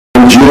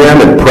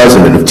the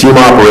president of team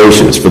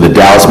operations for the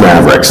Dallas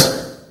Mavericks.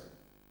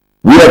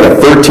 We have the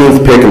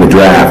 13th pick in the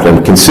draft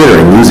and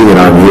considering losing it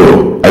on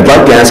you. I'd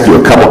like to ask you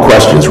a couple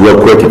questions real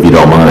quick if you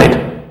don't mind.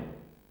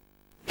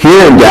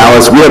 Here in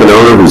Dallas, we have an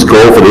owner whose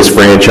goal for this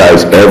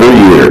franchise every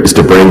year is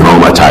to bring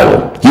home a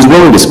title. He's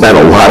willing to spend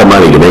a lot of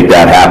money to make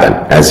that happen,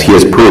 as he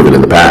has proven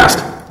in the past.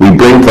 We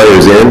bring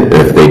players in, and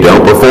if they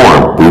don't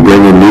perform, we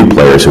bring in new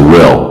players who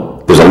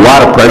will. There's a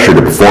lot of pressure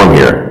to perform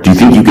here. Do you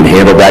think you can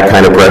handle that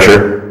kind of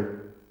pressure?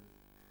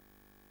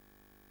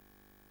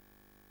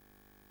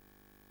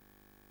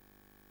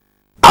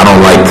 I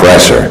don't like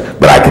pressure,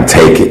 but I can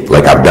take it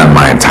like I've done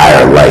my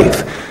entire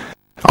life.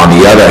 On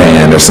the other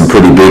hand, there's some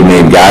pretty big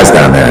name guys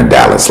down there in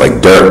Dallas,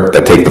 like Dirk,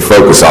 that take the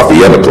focus off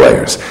the other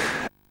players.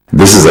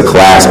 This is a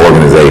class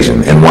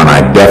organization and one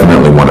I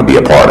definitely want to be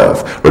a part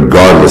of,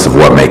 regardless of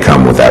what may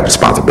come with that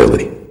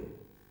responsibility.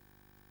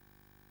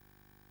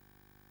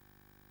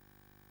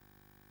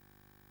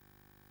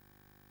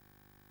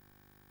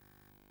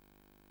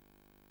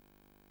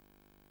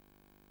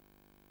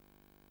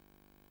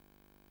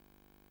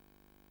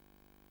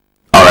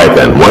 All right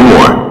then, one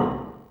more.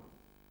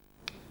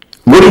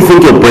 What do you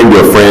think you'll bring to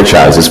a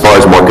franchise as far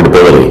as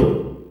marketability?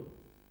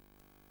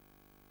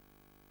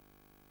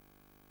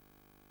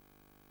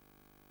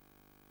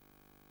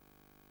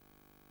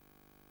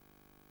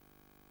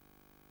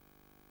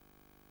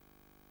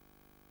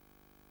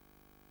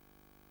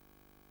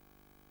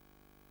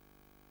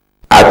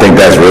 I think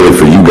that's really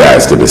for you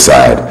guys to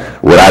decide.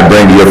 What I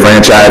bring to your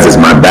franchise is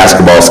my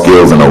basketball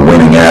skills and a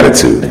winning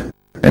attitude.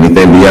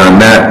 Anything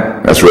beyond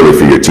that, that's really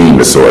for your team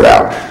to sort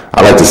out.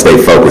 I like to stay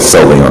focused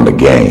solely on the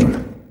game.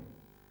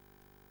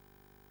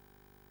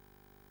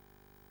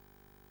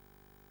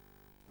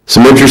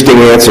 Some interesting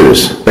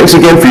answers. Thanks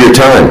again for your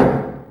time.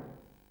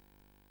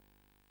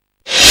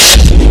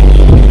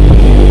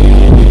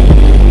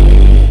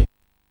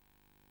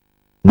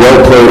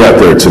 Well played out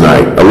there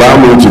tonight. Allow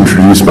me to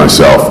introduce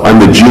myself. I'm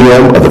the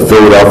GM of the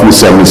Philadelphia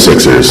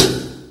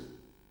 76ers.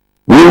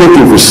 We're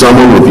looking for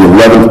someone with the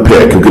 11th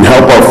pick who can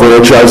help our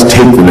franchise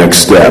take the next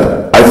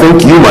step. I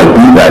think you might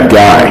be that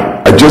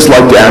guy. I'd just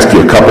like to ask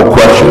you a couple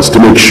questions to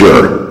make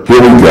sure.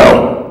 Here we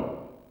go.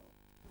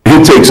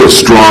 It takes a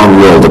strong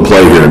will to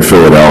play here in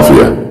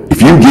Philadelphia.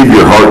 If you give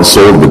your heart and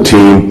soul to the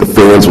team, the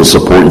fans will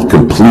support you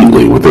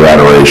completely with their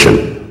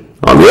adoration.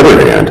 On the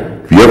other hand,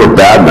 if you ever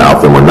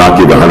badmouth them or not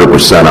give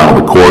 100% out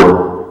on the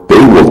court, they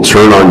will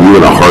turn on you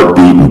in a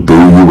heartbeat and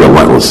boo you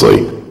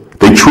relentlessly.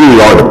 They truly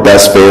are the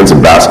best fans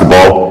in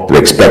basketball and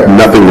expect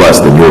nothing less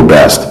than your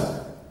best.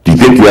 Do you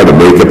think you have the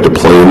makeup to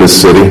play in this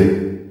city?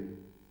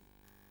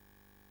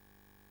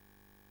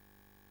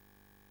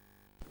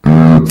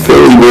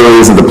 Philly really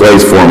isn't the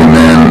place for me,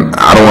 man.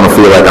 I don't want to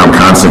feel like I'm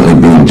constantly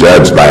being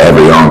judged by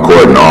every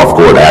on-court and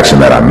off-court action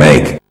that I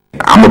make.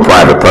 I'm a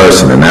private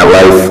person, and that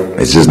life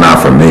is just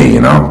not for me,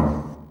 you know?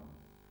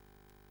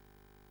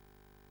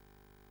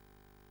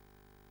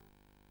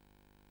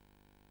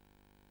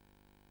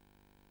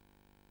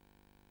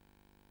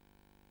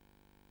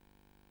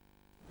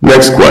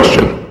 Next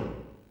question.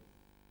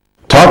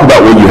 Talk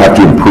about what you have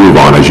to improve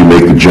on as you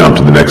make the jump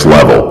to the next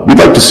level. We'd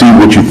like to see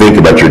what you think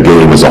about your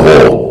game as a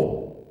whole.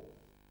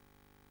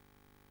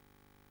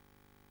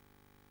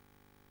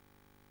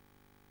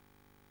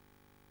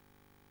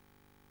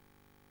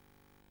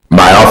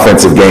 My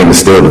offensive game is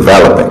still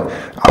developing.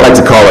 I like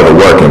to call it a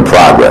work in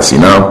progress, you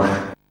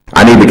know?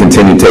 I need to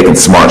continue taking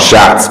smart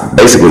shots,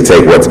 basically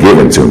take what's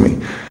given to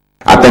me.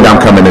 I think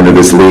I'm coming into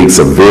this league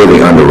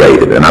severely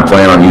underrated, and I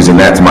plan on using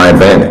that to my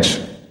advantage.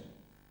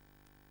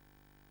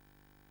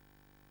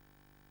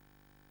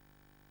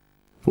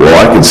 Well,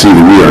 I can see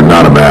that we are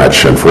not a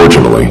match,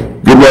 unfortunately.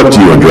 Good luck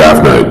to you on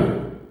draft night.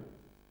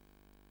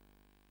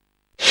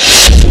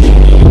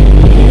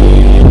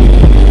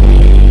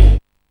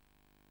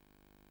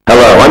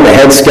 Hello, I'm the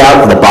head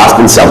scout for the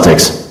Boston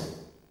Celtics.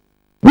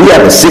 We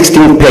have the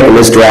 16th pick in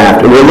this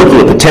draft, and we're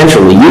looking at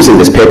potentially using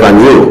this pick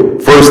on you.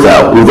 First,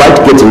 though, we'd like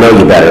to get to know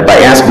you better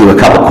by asking you a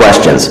couple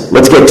questions.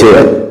 Let's get to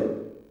it.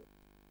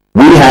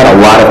 We had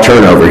a lot of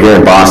turnover here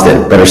in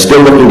Boston, but are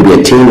still looking to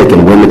be a team that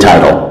can win the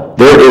title.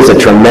 There is a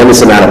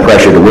tremendous amount of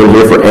pressure to win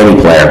here for any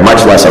player,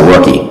 much less a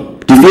rookie.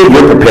 Do you feel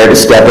you're prepared to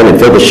step in and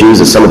fill the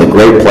shoes of some of the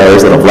great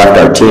players that have left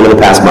our team in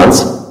the past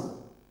months?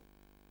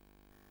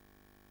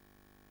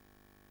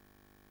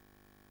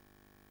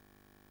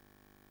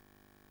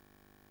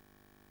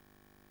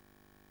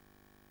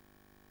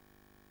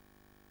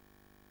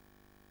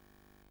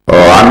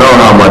 Oh, I know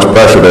how much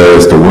pressure there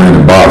is to win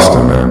in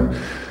Boston,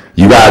 man.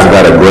 You guys have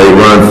had a great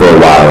run for a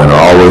while and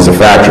are always a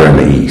factor in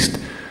the East.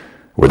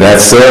 With that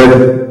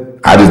said,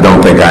 I just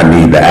don't think I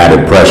need the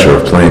added pressure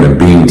of playing in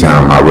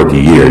Beantown my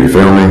rookie year, you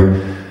feel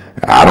me?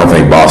 I don't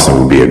think Boston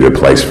would be a good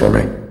place for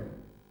me.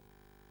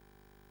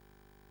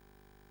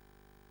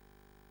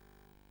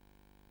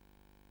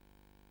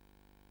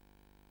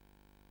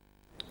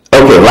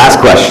 Okay,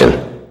 last question.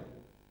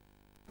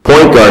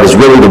 Point guard is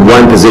really the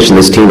one position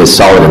this team is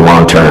solid in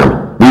long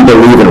term. We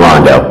believe in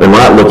Rondo, and we're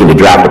not looking to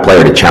draft a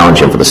player to challenge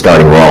him for the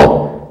starting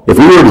role. If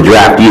we were to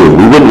draft you,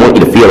 we wouldn't want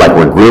you to feel like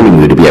we're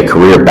grooming you to be a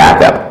career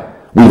backup.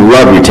 We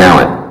love your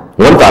talent.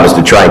 One thought is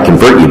to try and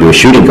convert you to a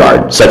shooting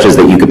guard, such as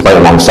that you could play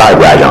alongside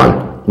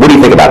Rajon. What do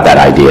you think about that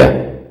idea?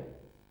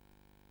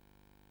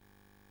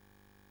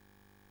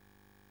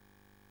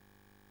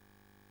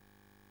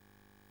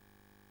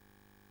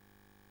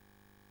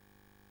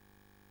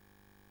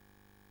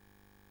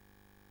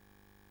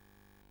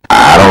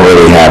 I don't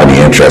really have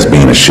any interest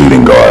being a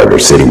shooting guard or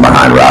sitting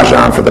behind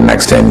Rajon for the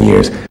next 10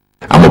 years.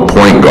 I'm a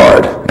point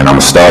guard, and I'm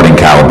a starting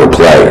caliber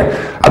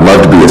player. I'd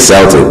love to be a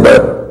Celtic,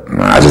 but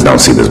I just don't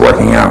see this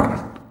working out.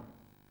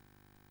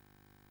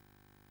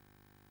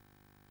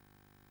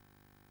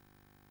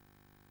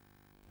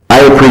 I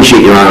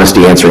appreciate your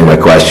honesty answering my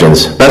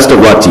questions. Best of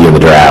luck to you in the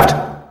draft.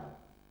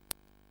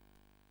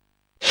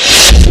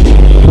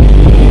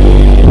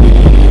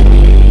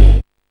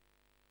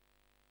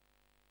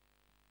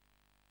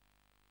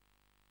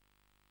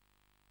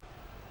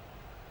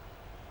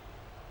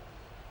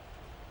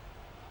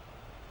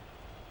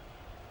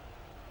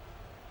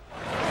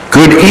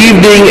 Good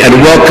evening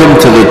and welcome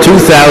to the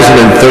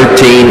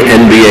 2013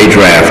 NBA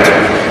Draft.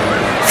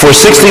 For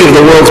 60 of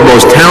the world's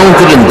most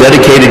talented and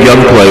dedicated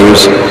young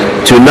players,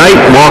 tonight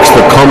marks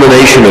the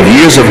culmination of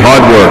years of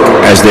hard work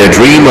as their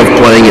dream of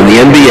playing in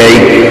the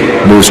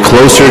NBA moves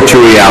closer to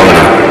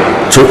reality.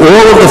 To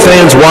all of the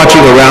fans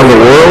watching around the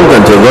world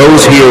and to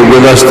those here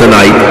with us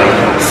tonight,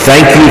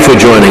 thank you for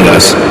joining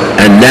us.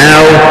 And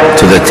now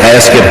to the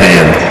task at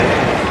hand.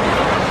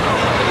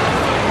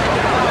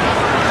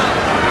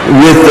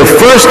 With the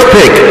first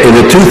pick in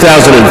the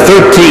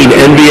 2013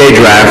 NBA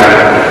Draft,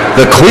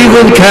 the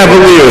Cleveland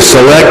Cavaliers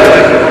select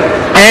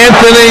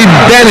Anthony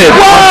Bennett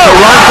of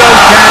Toronto,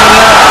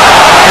 Canada,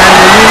 and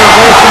the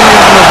University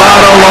of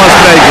Nevada, Las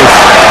Vegas.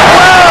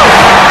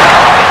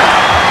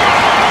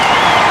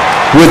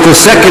 With the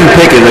second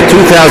pick in the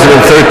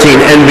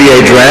 2013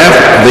 NBA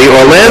Draft, the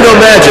Orlando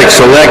Magic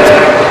select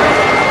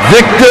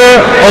Victor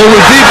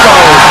Oladipo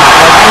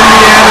of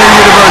Indiana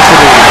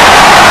University.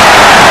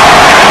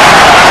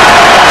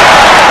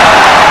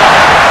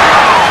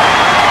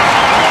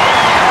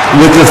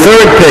 With the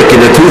third pick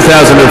in the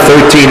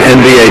 2013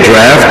 NBA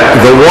Draft,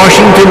 the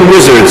Washington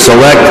Wizards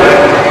select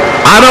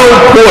Otto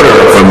Porter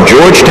from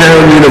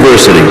Georgetown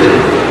University.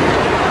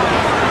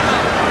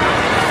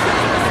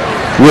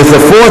 With the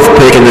fourth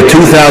pick in the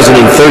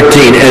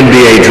 2013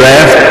 NBA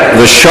Draft,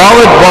 the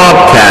Charlotte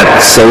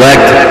Bobcats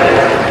select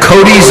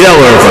Cody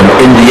Zeller from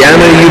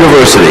Indiana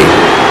University.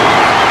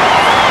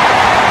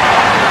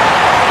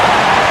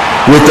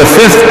 With the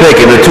fifth pick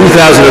in the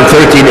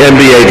 2013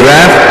 NBA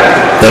Draft,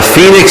 the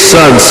Phoenix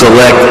Suns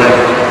select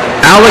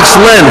Alex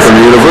Len from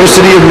the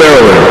University of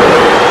Maryland.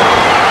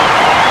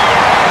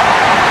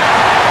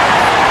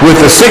 With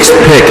the sixth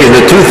pick in the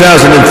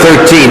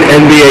 2013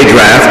 NBA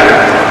Draft,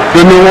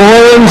 the New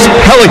Orleans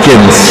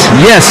Pelicans,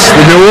 yes,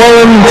 the New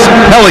Orleans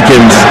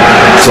Pelicans,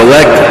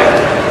 select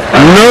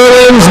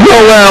Nerlens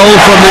Noel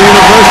from the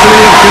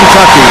University of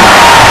Kentucky.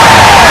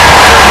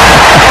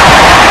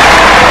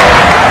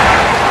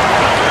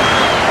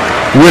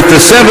 With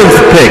the seventh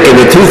pick in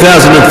the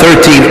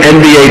 2013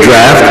 NBA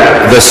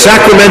Draft, the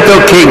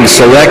Sacramento Kings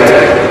select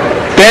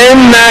Ben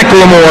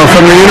McLemore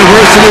from the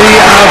University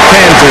of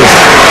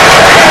Kansas.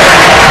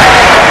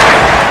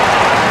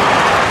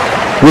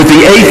 With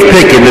the eighth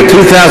pick in the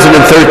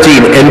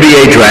 2013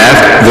 NBA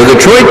Draft, the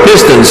Detroit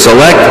Pistons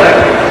select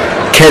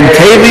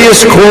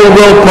Kentavious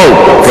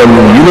Caldwell-Pope from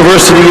the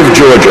University of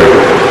Georgia.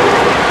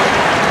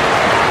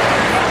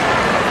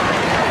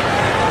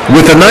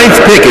 With the ninth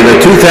pick in the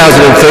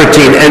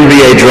 2013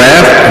 NBA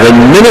Draft, the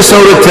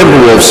Minnesota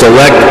Timberwolves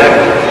select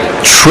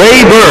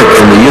Trey Burke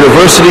from the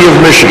University of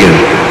Michigan.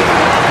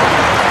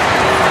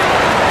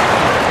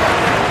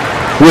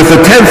 With the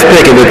 10th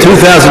pick in the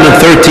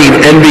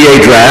 2013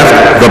 NBA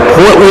Draft, the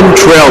Portland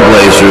Trail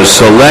Blazers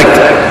select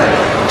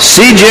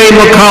C.J.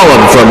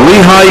 McCollum from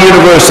Lehigh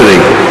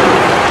University.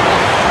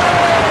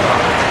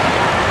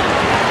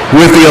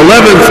 With the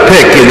 11th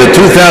pick in the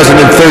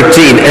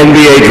 2013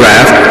 NBA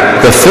Draft,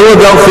 the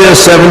Philadelphia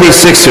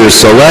 76ers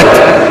select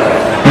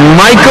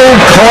Michael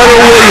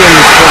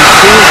Carter-Williams from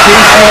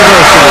Syracuse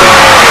University.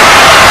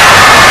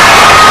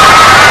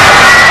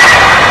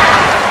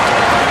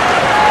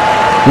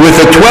 With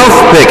the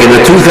 12th pick in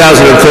the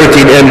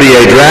 2013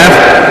 NBA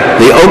Draft,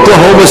 the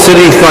Oklahoma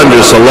City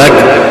Thunder select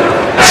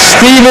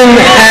Steven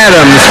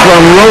Adams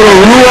from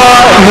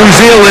Rotorua, New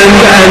Zealand,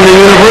 and the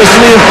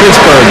University of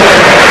Pittsburgh.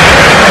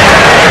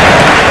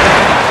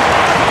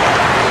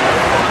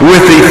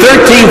 With the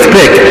 13th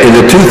pick in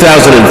the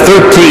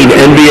 2013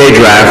 NBA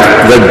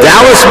Draft, the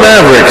Dallas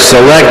Mavericks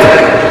select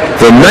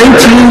the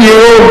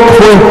 19-year-old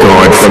point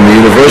guard from the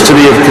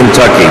University of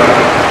Kentucky.